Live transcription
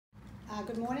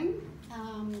Good morning.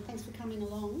 Thanks for coming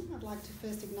along. I'd like to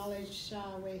first acknowledge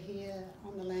we're here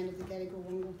on the land of the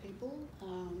Gadigal people,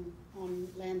 on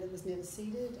land that was never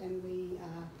ceded, and we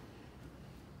are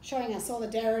showing our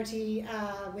solidarity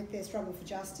with their struggle for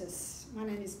justice. My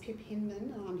name is Pip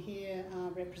Hinman, and I'm here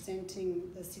representing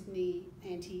the Sydney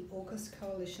Anti-AUKUS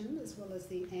Coalition as well as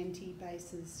the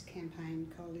Anti-Bases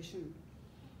Campaign Coalition.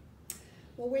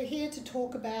 Well, we're here to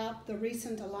talk about the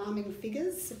recent alarming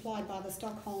figures supplied by the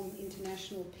Stockholm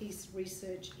International Peace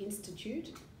Research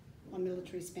Institute on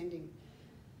military spending.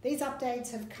 These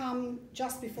updates have come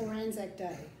just before Anzac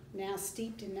Day, now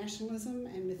steeped in nationalism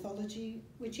and mythology,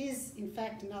 which is, in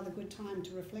fact, another good time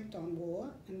to reflect on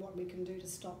war and what we can do to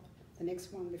stop the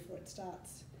next one before it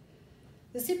starts.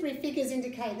 The SIPRI figures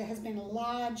indicate there has been a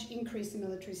large increase in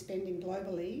military spending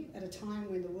globally at a time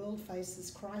when the world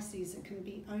faces crises that can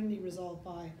be only resolved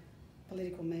by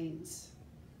political means.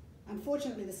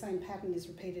 Unfortunately, the same pattern is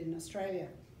repeated in Australia.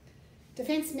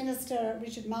 Defence Minister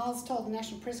Richard Marles told the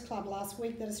National Press Club last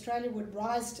week that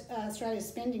Australia's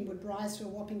spending would rise to a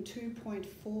whopping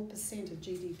 2.4% of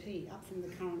GDP, up from the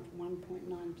current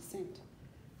 1.9%.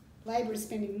 Labor is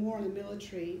spending more on the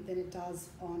military than it does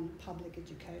on public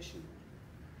education.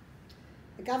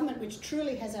 A government which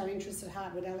truly has our interests at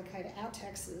heart would allocate our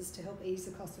taxes to help ease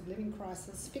the cost of living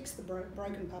crisis, fix the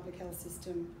broken public health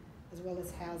system, as well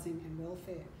as housing and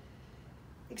welfare.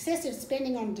 Excessive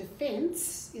spending on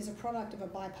defence is a product of a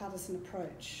bipartisan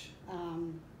approach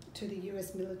to the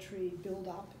US military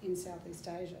build-up in Southeast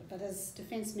Asia. But as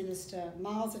Defence Minister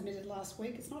Marles admitted last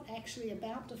week, it's not actually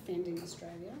about defending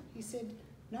Australia. He said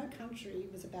no country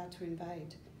was about to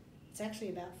invade. It's actually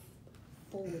about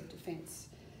forward defence.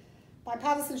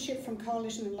 Bipartisanship from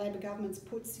coalition and Labor governments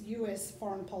puts US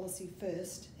foreign policy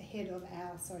first, ahead of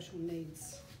our social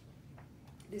needs.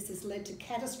 This has led to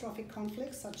catastrophic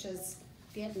conflicts such as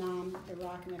Vietnam,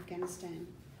 Iraq and Afghanistan.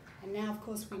 And now, of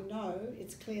course, we know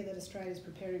it's clear that Australia is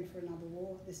preparing for another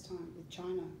war, this time with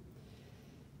China.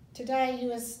 Today,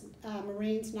 US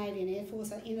Marines, Navy and Air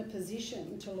Force are in a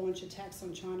position to launch attacks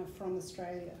on China from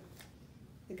Australia.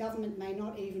 The government may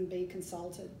not even be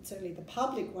consulted. Certainly the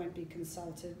public won't be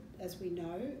consulted. As we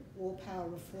know, war power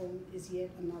reform is yet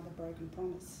another broken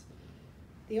promise.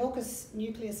 The AUKUS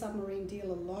nuclear submarine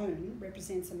deal alone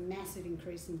represents a massive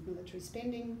increase in military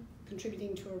spending,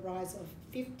 contributing to a rise of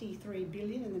 $53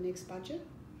 billion in the next budget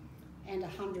and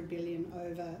 $100 billion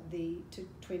over the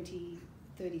 2033-34.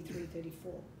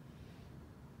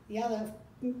 The other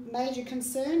major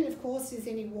concern, of course, is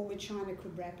any war with China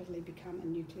could rapidly become a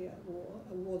nuclear war,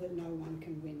 a war that no one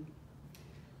can win.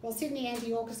 Well, Sydney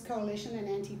Anti-AUKUS Coalition and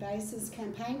Anti-Bases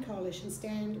Campaign Coalition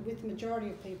stand with the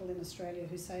majority of people in Australia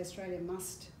who say Australia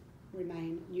must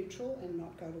remain neutral and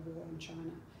not go to war on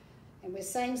China. And we're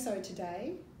saying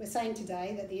today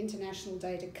that the international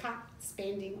day to cut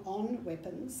spending on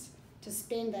weapons, to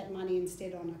spend that money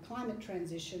instead on a climate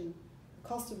transition, a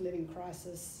cost of living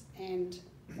crisis, and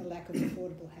the lack of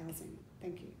affordable housing.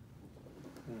 Thank you.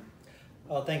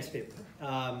 Oh, thanks, Pip.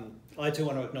 I too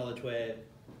want to acknowledge we're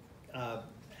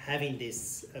having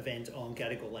this event on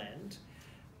Gadigal land,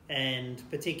 and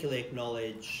particularly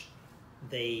acknowledge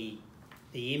the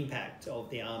impact of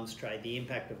the arms trade, the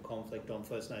impact of conflict on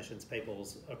First Nations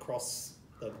peoples across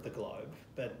the globe,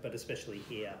 but especially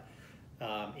here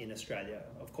in Australia.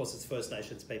 Of course, it's First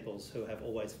Nations peoples who have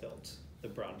always felt the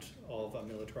brunt of a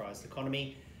militarised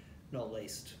economy, not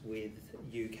least with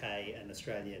UK and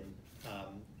Australian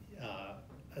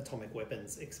atomic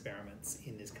weapons experiments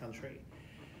in this country.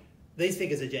 These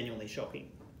figures are genuinely shocking.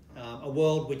 A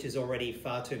world which is already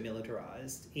far too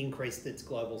militarised increased its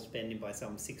global spending by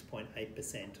some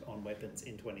 6.8% on weapons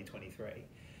in 2023,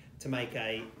 to make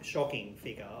a shocking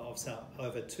figure of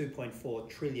over $2.4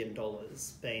 trillion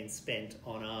being spent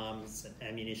on arms and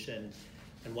ammunition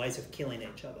and ways of killing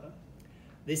each other.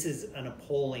 This is an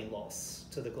appalling loss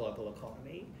to the global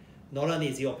economy. Not only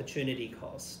is the opportunity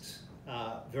cost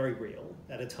very real,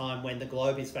 at a time when the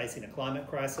globe is facing a climate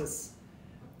crisis,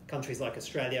 countries like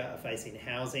Australia are facing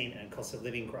housing and cost of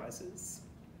living crisis.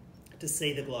 To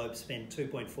see the globe spend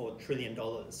 $2.4 trillion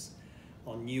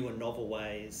on new and novel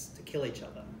ways to kill each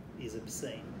other is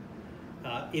obscene.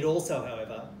 It also,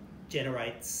 however,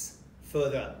 generates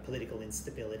further political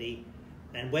instability,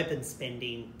 and weapons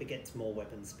spending begets more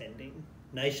weapons spending.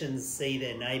 Nations see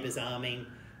their neighbours arming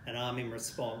and arm in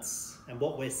response, and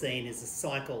what we're seeing is a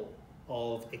cycle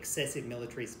of excessive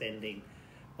military spending,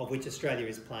 of which Australia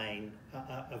is playing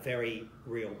a very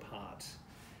real part.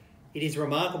 It is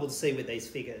remarkable to see with these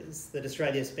figures that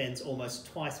Australia spends almost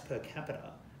twice per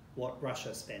capita what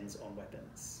Russia spends on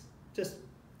weapons. Just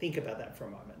think about that for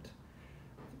a moment.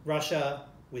 Russia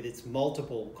with its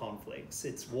multiple conflicts,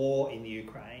 its war in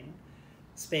Ukraine,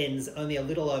 spends only a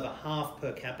little over half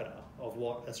per capita of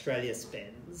what Australia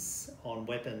spends on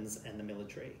weapons and the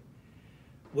military.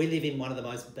 We live in one of the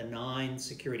most benign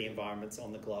security environments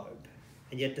on the globe.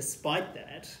 And yet despite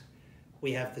that,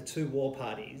 we have the two war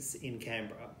parties in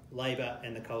Canberra, Labor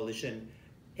and the Coalition,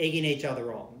 egging each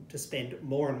other on to spend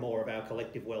more and more of our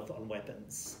collective wealth on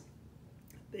weapons.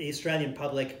 The Australian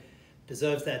public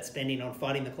deserves that spending on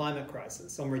fighting the climate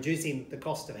crisis, on reducing the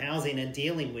cost of housing and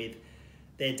dealing with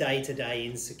their day-to-day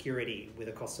insecurity with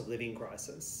a cost of living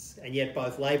crisis. And yet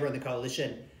both Labor and the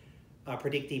Coalition are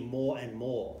predicting more and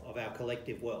more of our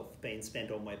collective wealth being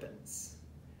spent on weapons.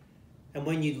 And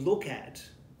when you look at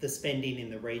the spending in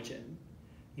the region,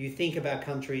 you think about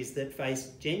countries that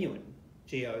face genuine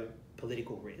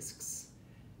geopolitical risks.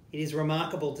 It is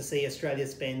remarkable to see Australia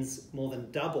spends more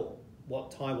than double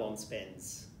what Taiwan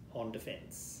spends on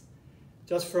defence.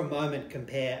 Just for a moment,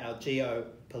 compare our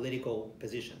geopolitical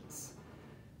positions.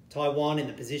 Taiwan, in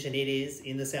the position it is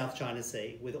in the South China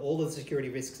Sea, with all of the security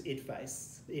risks it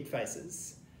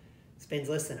faces, spends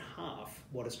less than half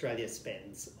what Australia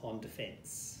spends on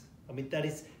defence. I mean,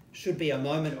 should be a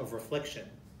moment of reflection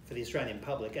for the Australian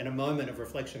public and a moment of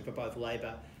reflection for both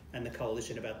Labor and the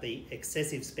Coalition about the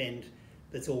excessive spend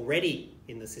that's already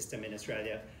in the system in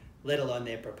Australia, let alone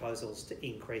their proposals to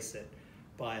increase it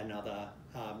by another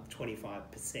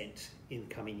 25% in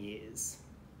coming years.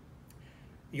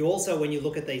 You also, when you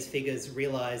look at these figures,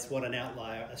 realise what an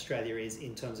outlier Australia is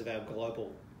in terms of our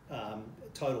global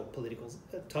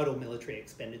total military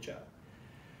expenditure.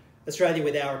 Australia,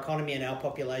 with our economy and our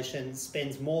population,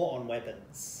 spends more on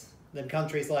weapons than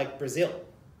countries like Brazil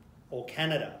or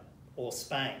Canada or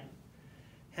Spain.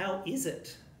 How is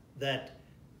it that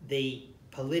the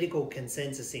political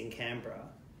consensus in Canberra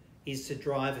is to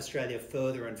drive Australia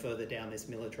further and further down this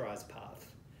militarised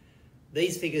path?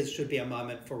 These figures should be a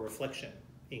moment for reflection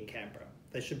in Canberra.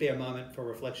 They should be a moment for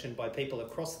reflection by people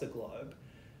across the globe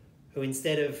who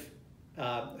instead of,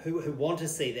 who want to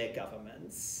see their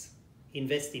governments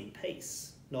invest in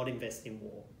peace, not invest in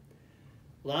war.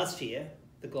 Last year,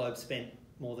 the globe spent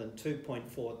more than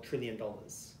 $2.4 trillion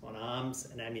on arms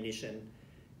and ammunition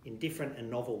in different and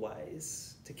novel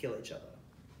ways to kill each other.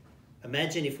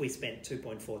 Imagine if we spent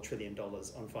 $2.4 trillion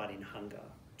on fighting hunger,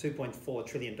 $2.4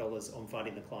 trillion on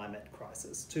fighting the climate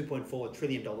crisis, $2.4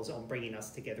 trillion on bringing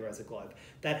us together as a globe.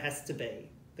 That has to be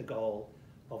the goal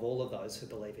of all of those who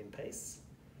believe in peace.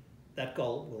 That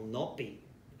goal will not be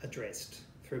addressed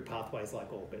through pathways like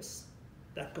AUKUS.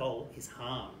 That goal is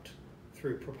harmed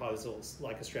through proposals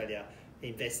like Australia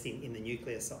investing in the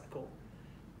nuclear cycle.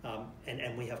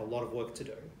 And we have a lot of work to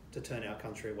do to turn our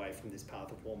country away from this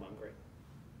path of warmongering.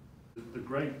 The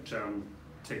great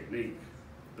technique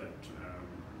that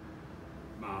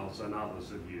Miles and others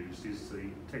have used is the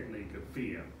technique of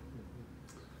fear.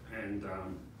 And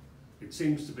it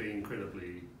seems to be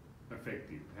incredibly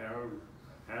effective.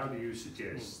 How do you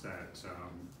suggest that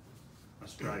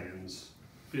Australians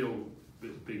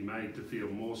be made to feel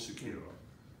more secure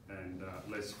and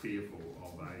less fearful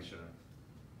of Asia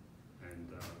and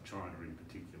China in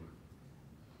particular?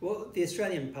 Well, the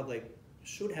Australian public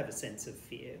should have a sense of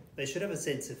fear. They should have a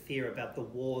sense of fear about the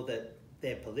war that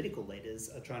their political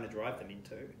leaders are trying to drive them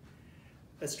into.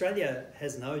 Australia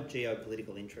has no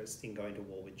geopolitical interest in going to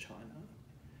war with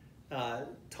China.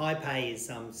 Taipei is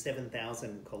some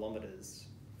 7,000 kilometres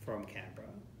from Canberra.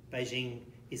 Beijing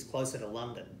is closer to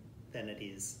London than it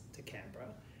is to Canberra.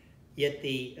 Yet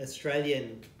the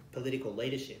Australian political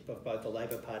leadership of both the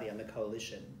Labor Party and the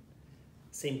Coalition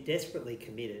seem desperately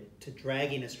committed to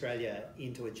dragging Australia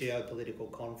into a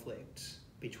geopolitical conflict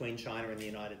between China and the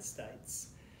United States.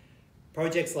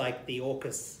 Projects like the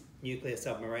AUKUS nuclear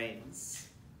submarines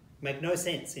make no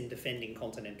sense in defending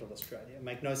continental Australia,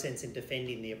 make no sense in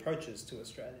defending the approaches to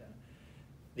Australia.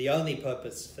 The only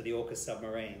purpose for the AUKUS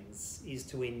submarines is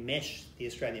to enmesh the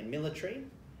Australian military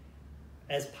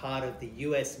as part of the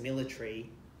US military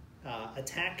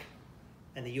attack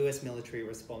and the US military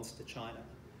response to China.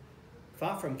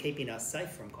 Far from keeping us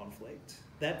safe from conflict,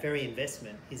 that very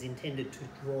investment is intended to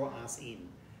draw us in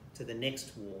to the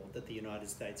next war that the United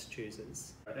States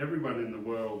chooses. Everyone in the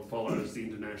world follows the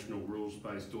international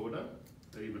rules-based order,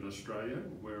 even Australia,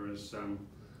 whereas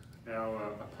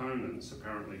our opponents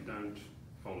apparently don't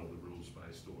follow the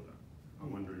rules-based order. I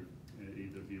wonder if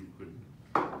either of you could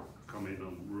comment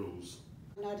on rules.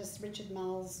 I noticed Richard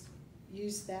Marles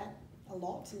used that a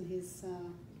lot in his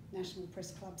National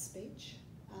Press Club speech.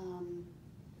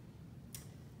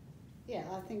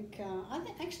 I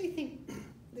actually think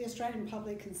the Australian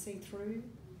public can see through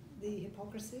the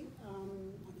hypocrisy.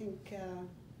 I think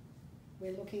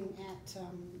We're looking at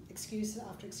excuse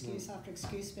after excuse after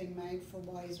excuse being made for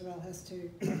why Israel has to,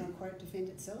 quote-unquote, defend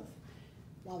itself,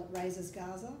 while it razes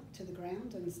Gaza to the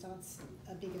ground and starts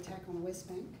a big attack on the West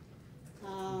Bank.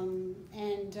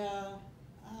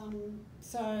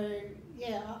 So,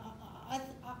 yeah,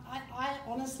 I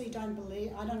honestly don't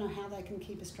believe, I don't know how they can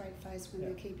keep a straight face when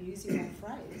they keep using that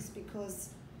phrase,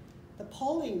 because the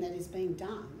polling that is being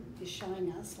done is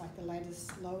showing us, like the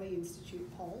latest Lowy Institute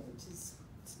poll, which is,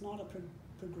 it's not a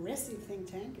progressive think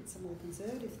tank, it's a more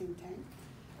conservative think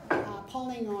tank,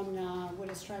 polling on would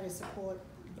Australia support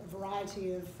a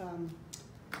variety of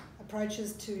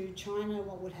approaches to China,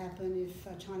 what would happen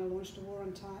if China launched a war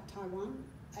on Taiwan.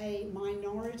 A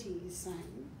minority is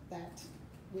saying that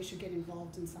we should get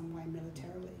involved in some way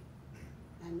militarily.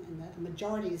 And the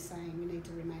majority is saying we need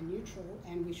to remain neutral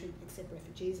and we should accept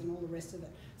refugees and all the rest of it.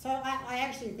 So I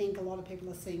actually think a lot of people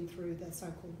are seeing through the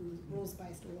so-called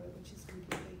rules-based order, which is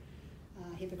completely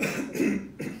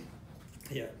hypocritical.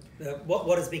 Yeah.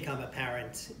 What has become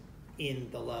apparent in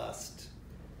the last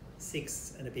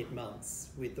 6 and a bit months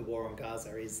with the war on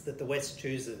Gaza is that the West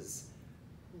chooses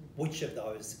which of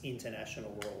those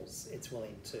international rules it's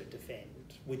willing to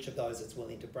defend, which of those it's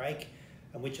willing to break,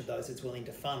 and which of those it's willing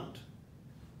to fund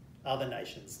other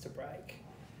nations to break.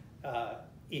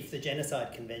 If the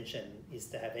Genocide Convention is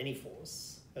to have any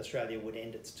force, Australia would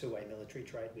end its two-way military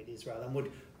trade with Israel and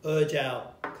would urge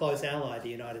our close ally, the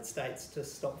United States, to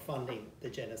stop funding the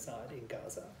genocide in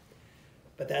Gaza.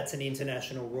 But that's an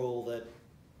international rule that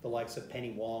the likes of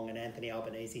Penny Wong and Anthony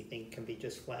Albanese think can be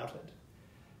just flouted.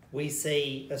 We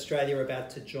see Australia about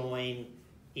to join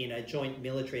in a joint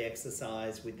military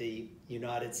exercise with the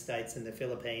United States and the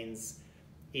Philippines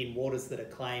in waters that are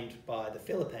claimed by the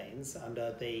Philippines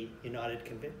under the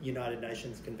United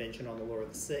Nations Convention on the Law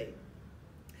of the Sea.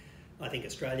 I think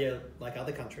Australia, like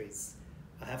other countries,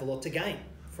 have a lot to gain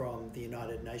from the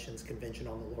United Nations Convention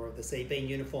on the Law of the Sea being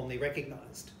uniformly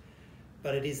recognised.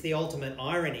 But it is the ultimate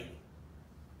irony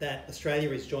that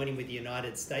Australia is joining with the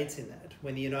United States in that,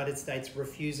 when the United States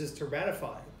refuses to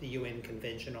ratify the UN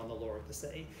Convention on the Law of the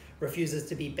Sea, refuses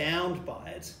to be bound by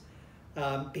it,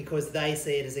 because they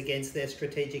see it as against their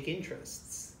strategic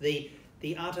interests. The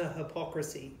utter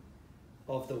hypocrisy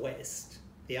of the West,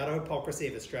 the utter hypocrisy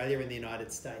of Australia and the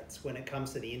United States when it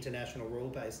comes to the international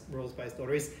rules-based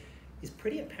order is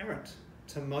pretty apparent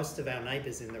to most of our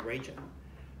neighbours in the region.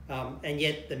 And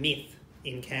yet the myth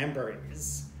in Canberra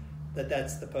is that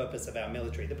that's the purpose of our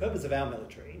military. The purpose of our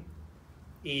military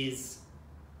is,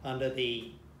 under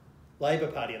the Labor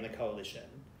Party and the Coalition,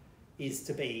 is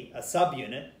to be a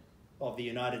subunit of the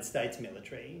United States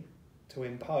military to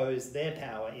impose their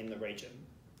power in the region.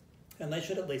 And they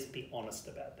should at least be honest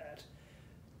about that.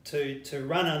 To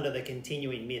run under the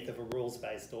continuing myth of a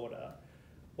rules-based order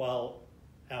while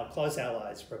our close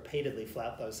allies repeatedly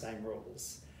flout those same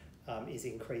rules is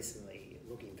increasingly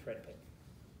looking threatening.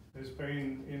 There's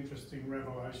been interesting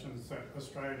revelations that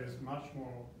Australia is much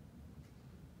more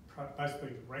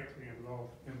basically directly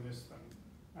involved in this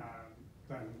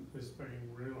than is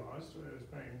being realised, is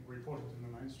being reported in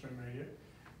the mainstream media,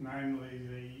 namely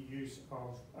the use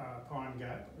of Pine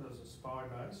Gap as a spy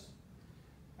base,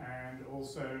 and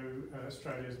also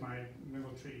Australia's made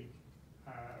military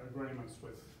agreements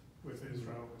with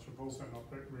Israel, which have also not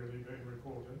really been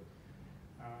reported.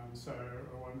 So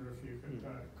I wonder if you could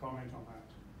comment on that.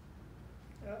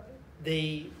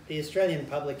 The Australian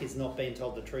public is not being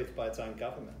told the truth by its own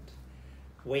government.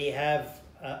 We have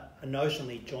a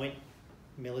notionally joint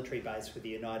military base with the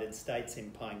United States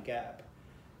in Pine Gap,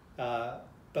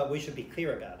 but we should be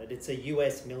clear about it. It's a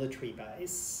US military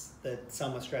base that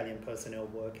some Australian personnel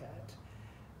work at.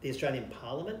 The Australian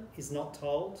Parliament is not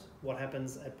told what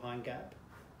happens at Pine Gap.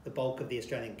 The bulk of the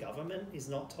Australian government is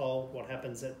not told what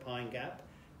happens at Pine Gap.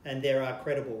 And there are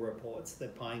credible reports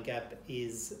that Pine Gap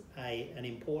is an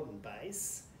important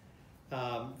base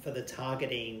for the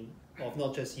targeting of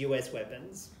not just US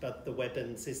weapons, but the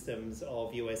weapon systems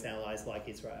of US allies like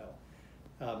Israel.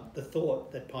 The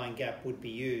thought that Pine Gap would be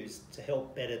used to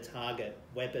help better target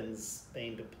weapons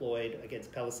being deployed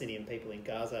against Palestinian people in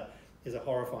Gaza is a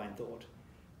horrifying thought.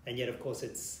 And yet, of course,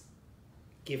 it's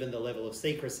given the level of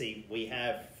secrecy we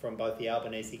have from both the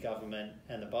Albanese government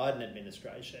and the Biden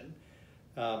administration,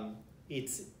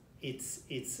 it's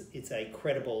a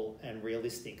credible and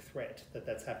realistic threat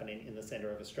that's happening in the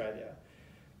centre of Australia.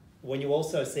 When you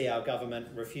also see our government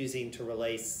refusing to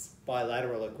release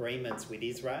bilateral agreements with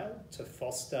Israel to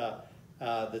foster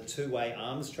the two-way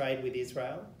arms trade with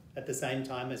Israel, at the same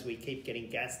time as we keep getting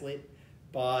gaslit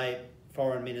by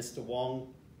Foreign Minister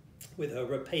Wong with her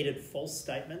repeated false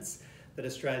statements that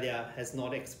Australia has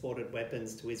not exported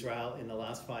weapons to Israel in the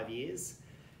last 5 years,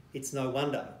 It's no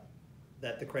wonder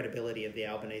that the credibility of the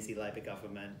Albanese Labor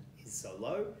government is so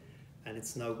low, and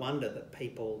it's no wonder that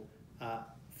people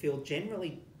feel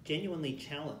genuinely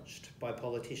challenged by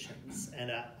politicians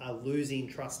and are losing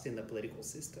trust in the political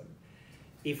system.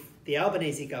 If the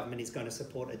Albanese government is going to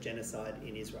support a genocide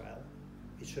in Israel,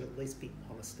 it should at least be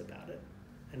honest about it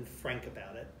and frank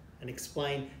about it and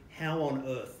explain how on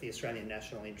earth the Australian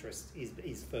national interest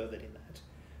is furthered in that.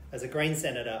 As a Green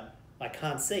senator, I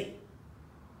can't see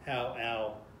how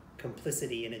our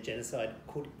complicity in a genocide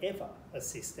could ever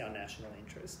assist our national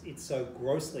interest. It's so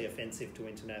grossly offensive to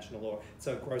international law,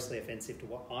 so grossly offensive to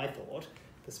what I thought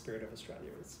the spirit of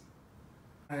Australia is.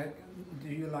 Do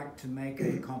you like to make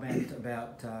a comment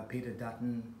about Peter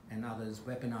Dutton and others'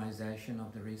 weaponisation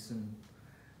of the recent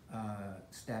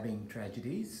stabbing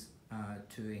tragedies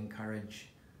to encourage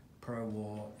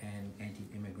pro-war and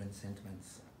anti-immigrant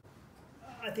sentiments?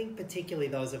 I think particularly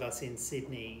those of us in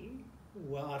Sydney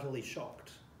were utterly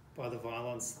shocked by the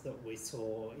violence that we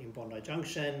saw in Bondi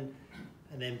Junction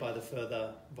and then by the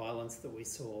further violence that we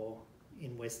saw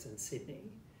in Western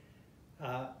Sydney.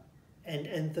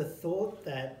 And the thought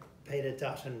that Peter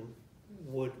Dutton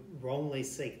would wrongly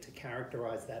seek to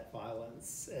characterise that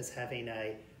violence as having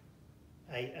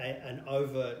an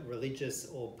overt religious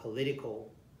or political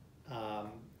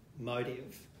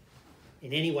motive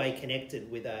in any way connected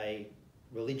with a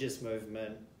religious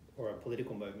movement or a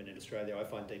political movement in Australia, I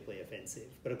find deeply offensive.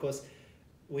 But of course,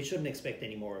 we shouldn't expect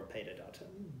any more of Peter Dutton.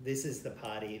 This is the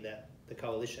party that the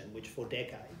coalition, which for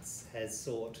decades has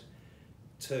sought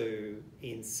to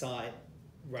incite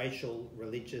racial,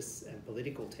 religious and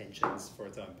political tensions for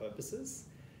its own purposes.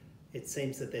 It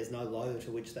seems that there's no low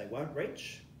to which they won't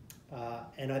reach.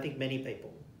 And I think many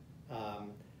people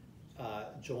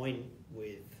join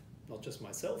with not just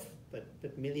myself,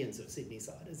 but millions of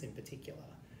Sydney-siders in particular,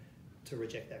 to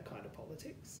reject that kind of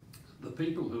politics. The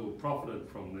people who have profited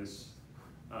from this,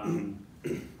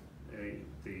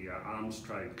 the arms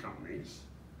trade companies,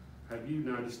 have you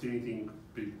noticed anything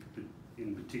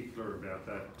in particular about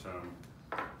that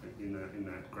in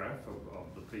that graph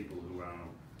of the people who are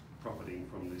profiting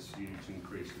from this huge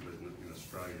increase in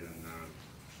Australian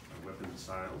weapons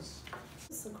sales?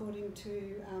 According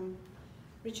to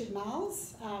Richard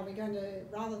Miles, we're going to,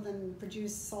 rather than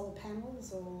produce solar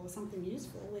panels or something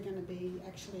useful, we're going to be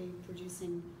actually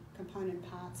producing component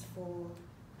parts for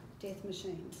death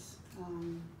machines.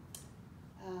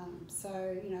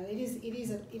 So you know, it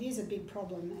is a big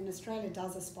problem, and Australia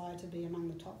does aspire to be among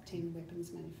the top 10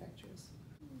 weapons manufacturers.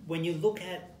 When you look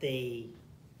at the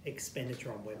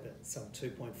expenditure on weapons, some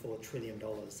 $2.4 trillion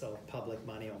of public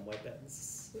money on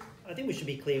weapons, I think we should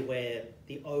be clear where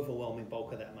the overwhelming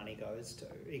bulk of that money goes to.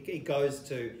 It goes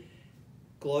to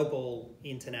global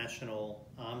international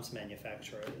arms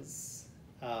manufacturers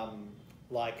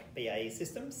like BAE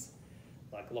Systems,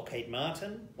 like Lockheed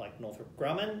Martin, like Northrop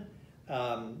Grumman,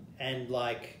 and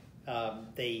like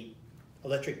the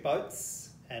electric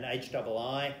boats and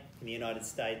HII in the United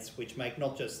States, which make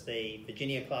not just the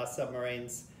Virginia-class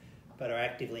submarines, but are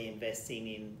actively investing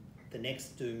in the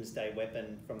next doomsday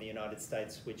weapon from the United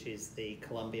States, which is the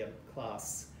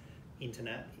Columbia-class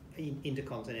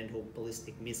intercontinental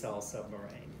ballistic missile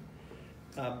submarine.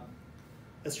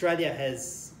 Australia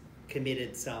has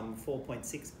committed some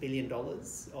 $4.6 billion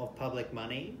of public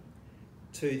money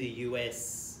to the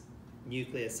US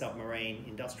nuclear submarine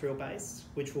industrial base,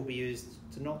 which will be used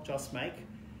to not just make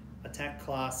attack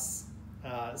class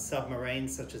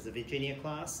submarines such as the Virginia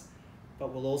class,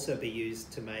 but will also be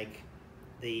used to make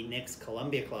the next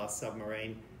Columbia class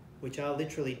submarine, which are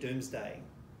literally doomsday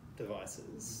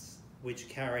devices, which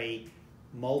carry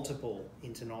multiple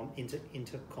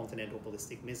intercontinental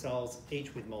ballistic missiles,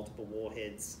 each with multiple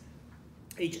warheads,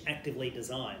 each actively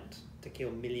designed to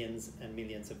kill millions and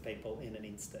millions of people in an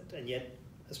instant. And yet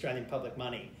Australian public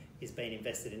money is being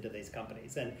invested into these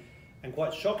companies. And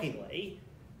quite shockingly,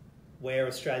 where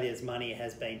Australia's money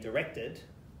has been directed,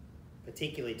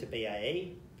 particularly to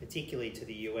BAE, particularly to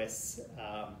the US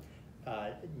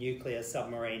nuclear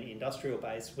submarine industrial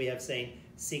base, we have seen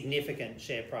significant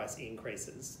share price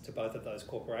increases to both of those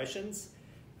corporations.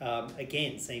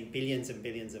 Again, seeing billions and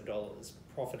billions of dollars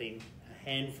profiting a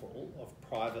handful of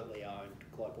privately owned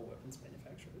global weapons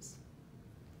manufacturers.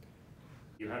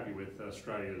 You're happy with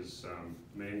Australia's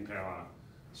manpower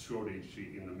shortage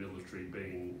in the military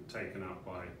being taken up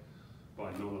by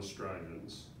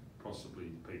non-Australians, possibly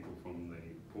people from the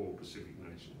poor Pacific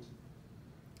nations?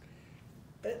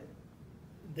 But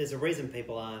there's a reason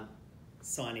people aren't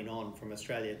signing on from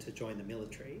Australia to join the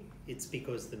military. It's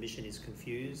because the mission is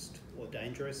confused or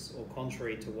dangerous or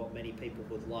contrary to what many people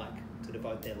would like to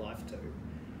devote their life to.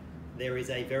 there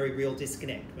is a very real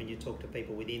disconnect when you talk to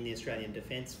people within the Australian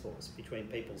Defence Force between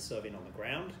people serving on the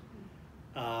ground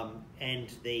and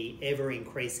the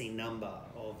ever-increasing number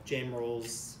of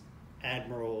generals,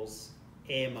 admirals,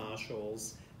 air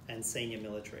marshals and senior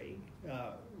military.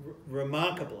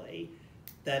 Remarkably,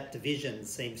 that division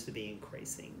seems to be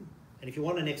increasing. And if you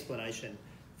want an explanation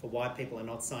for why people are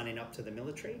not signing up to the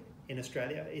military in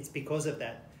Australia, it's because of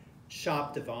that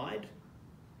sharp divide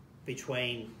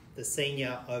between the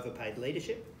senior overpaid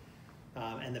leadership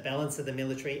and the balance of the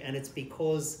military, and it's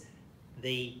because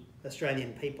the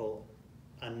Australian people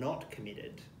are not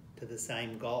committed to the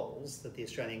same goals that the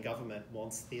Australian government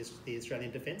wants the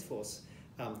Australian Defence Force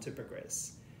to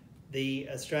progress. The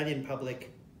Australian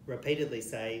public repeatedly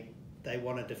say they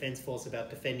want a Defence Force about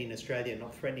defending Australia,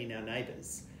 not threatening our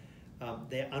neighbours.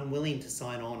 They're unwilling to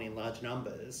sign on in large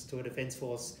numbers to a Defence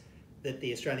Force that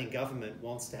the Australian government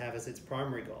wants to have as its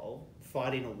primary goal,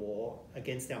 fighting a war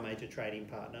against our major trading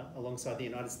partner alongside the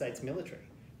United States military.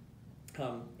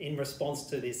 In response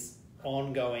to this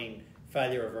ongoing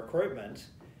failure of recruitment,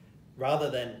 rather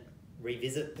than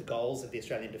revisit the goals of the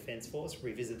Australian Defence Force,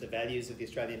 revisit the values of the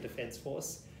Australian Defence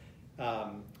Force,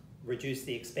 reduce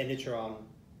the expenditure on,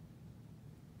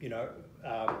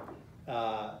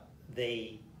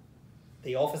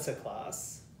 the officer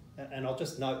class, and I'll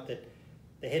just note that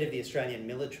the head of the Australian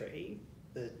military,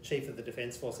 the chief of the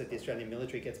Defence Force of the Australian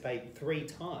military, gets paid 3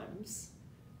 times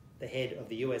the head of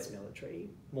the US military,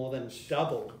 more than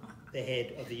double the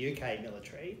head of the UK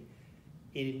military,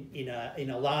 in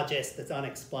a largesse that's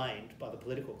unexplained by the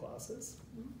political classes.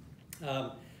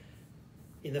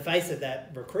 In the face of that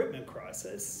recruitment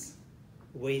crisis,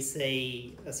 we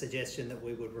see a suggestion that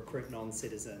we would recruit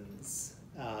non-citizens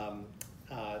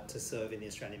to serve in the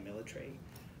Australian military.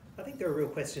 I think there are real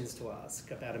questions to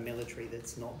ask about a military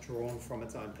that's not drawn from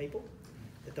its own people,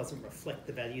 that doesn't reflect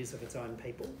the values of its own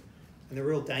people, and there are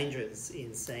real dangers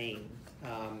in seeing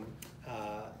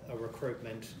a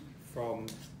recruitment from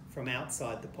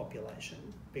outside the population,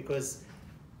 because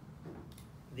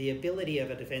the ability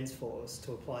of a defence force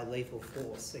to apply lethal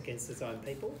force against its own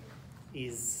people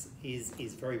is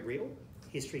very real.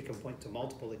 History can point to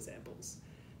multiple examples,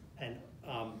 and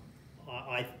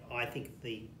I think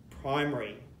the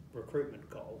primary recruitment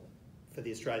goal for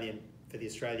the Australian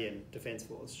Defence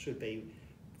Force should be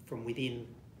from within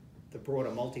the broader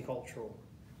multicultural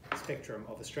spectrum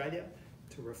of Australia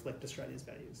to reflect Australia's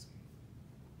values.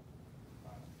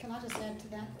 Can I just add to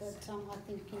that I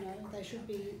think they should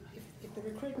be, if the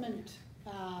recruitment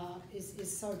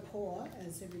is so poor,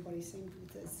 as everybody seems,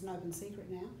 it's an open secret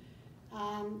now,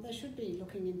 they should be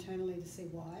looking internally to see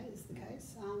why is the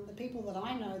case. The people that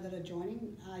I know that are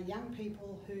joining are young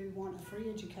people who want a free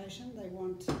education, they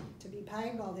want to be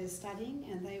paid while they're studying,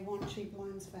 and they want cheap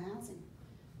loans for housing.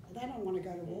 They don't want to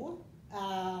go to war.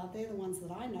 They're the ones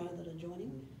that I know that are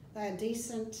joining. They are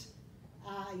decent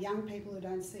young people who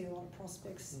don't see a lot of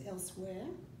prospects elsewhere.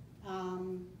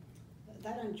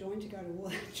 They don't join to go to war,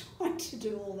 they join to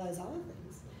do all those other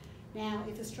things. Now,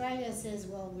 if Australia says,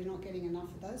 well, we're not getting enough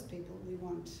of those people, they're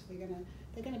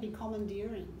going to be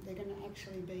commandeering. They're going to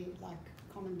actually be like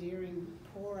commandeering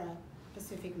poorer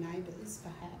Pacific neighbours,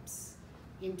 perhaps,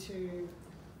 into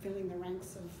filling the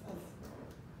ranks of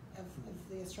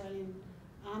the Australian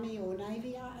Army or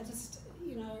Navy. I just,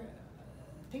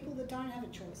 people that don't have a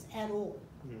choice at all.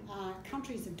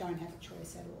 Countries that don't have a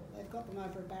choice at all. They've got them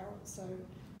over a barrel. So,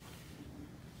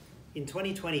 in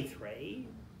 2023,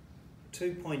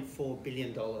 $2.4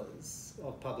 billion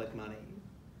of public money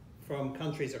from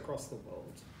countries across the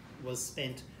world was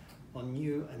spent on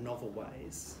new and novel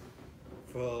ways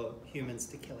for humans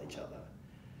to kill each other.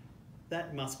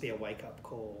 That must be a wake-up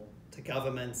call to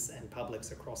governments and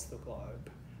publics across the globe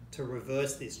to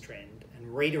reverse this trend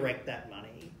and redirect that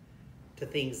money to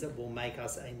things that will make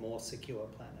us a more secure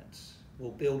planet,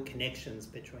 will build connections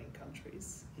between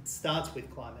countries. It starts with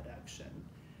climate action.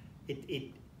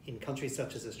 In countries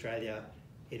such as Australia,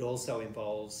 it also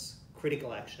involves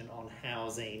critical action on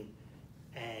housing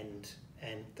and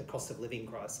the cost of living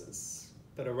crisis.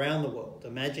 But around the world,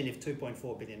 imagine if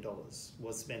 $2.4 billion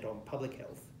was spent on public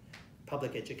health,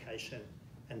 public education,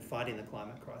 and fighting the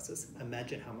climate crisis.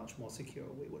 Imagine how much more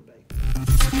secure we would be.